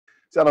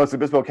San Luis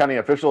Obispo County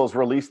officials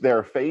released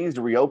their phased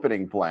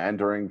reopening plan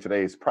during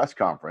today's press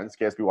conference.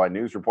 KSBY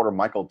News reporter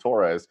Michael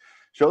Torres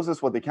shows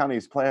us what the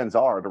county's plans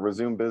are to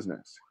resume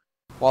business.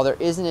 While there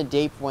isn't a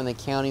date for when the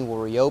county will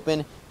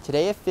reopen,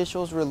 today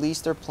officials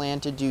released their plan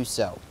to do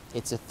so.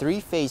 It's a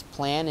three-phase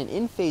plan, and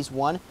in phase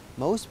one,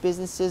 most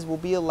businesses will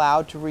be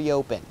allowed to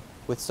reopen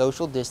with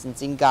social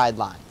distancing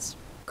guidelines.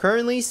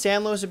 Currently,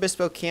 San Luis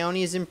Obispo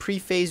County is in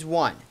pre-phase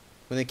one.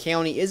 When the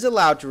county is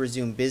allowed to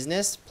resume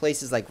business,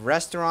 places like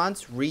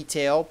restaurants,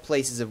 retail,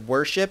 places of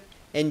worship,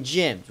 and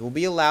gyms will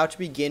be allowed to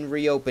begin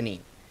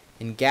reopening,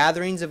 and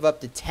gatherings of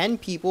up to 10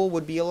 people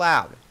would be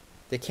allowed.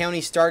 The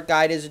county start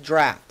guide is a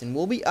draft and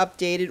will be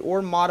updated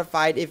or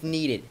modified if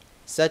needed,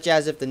 such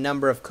as if the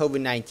number of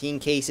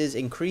COVID-19 cases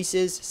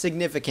increases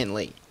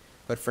significantly.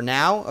 But for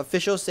now,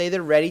 officials say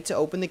they're ready to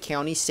open the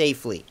county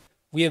safely.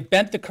 We have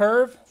bent the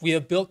curve, we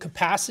have built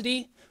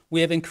capacity, we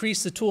have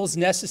increased the tools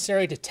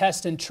necessary to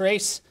test and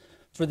trace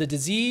for the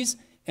disease,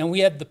 and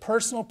we have the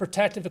personal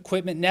protective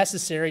equipment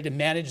necessary to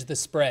manage the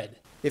spread.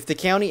 If the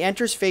county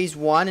enters phase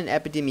one and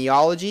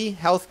epidemiology,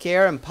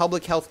 healthcare, and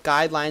public health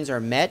guidelines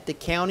are met, the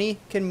county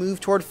can move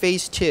toward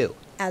phase two.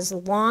 As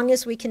long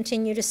as we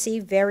continue to see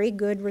very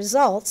good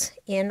results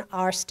in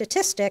our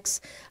statistics,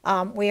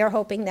 we are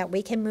hoping that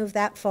we can move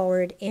that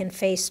forward in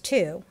phase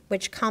two,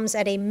 which comes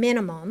at a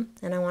minimum,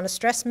 and I want to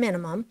stress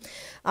minimum,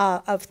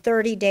 of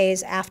 30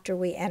 days after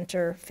we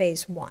enter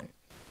phase one.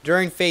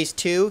 During phase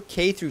two,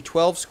 K through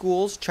 12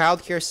 schools,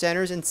 child care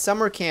centers, and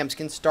summer camps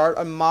can start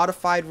a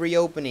modified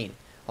reopening,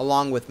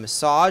 along with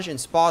massage and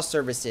spa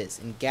services,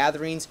 and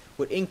gatherings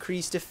would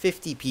increase to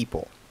 50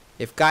 people.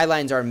 If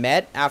guidelines are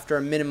met after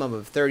a minimum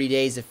of 30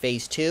 days of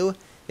phase two,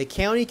 the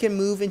county can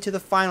move into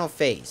the final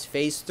phase,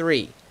 phase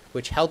three,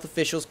 which health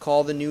officials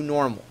call the new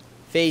normal.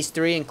 Phase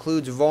three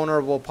includes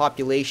vulnerable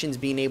populations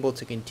being able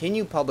to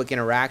continue public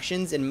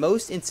interactions, and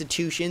most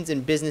institutions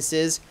and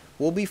businesses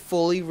will be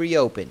fully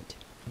reopened.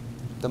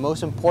 The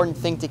most important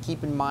thing to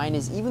keep in mind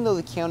is even though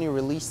the county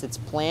released its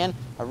plan,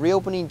 a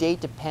reopening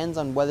date depends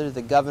on whether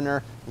the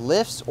governor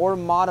lifts or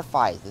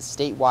modifies the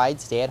statewide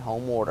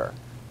stay-at-home order.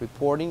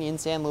 Reporting in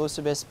San Luis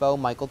Obispo,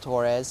 Michael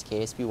Torres,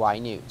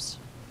 KSBY News.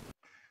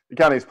 The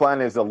county's plan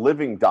is a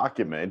living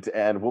document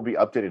and will be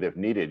updated if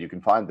needed. You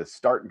can find the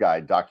start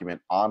guide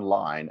document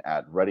online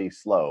at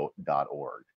readyslo.org.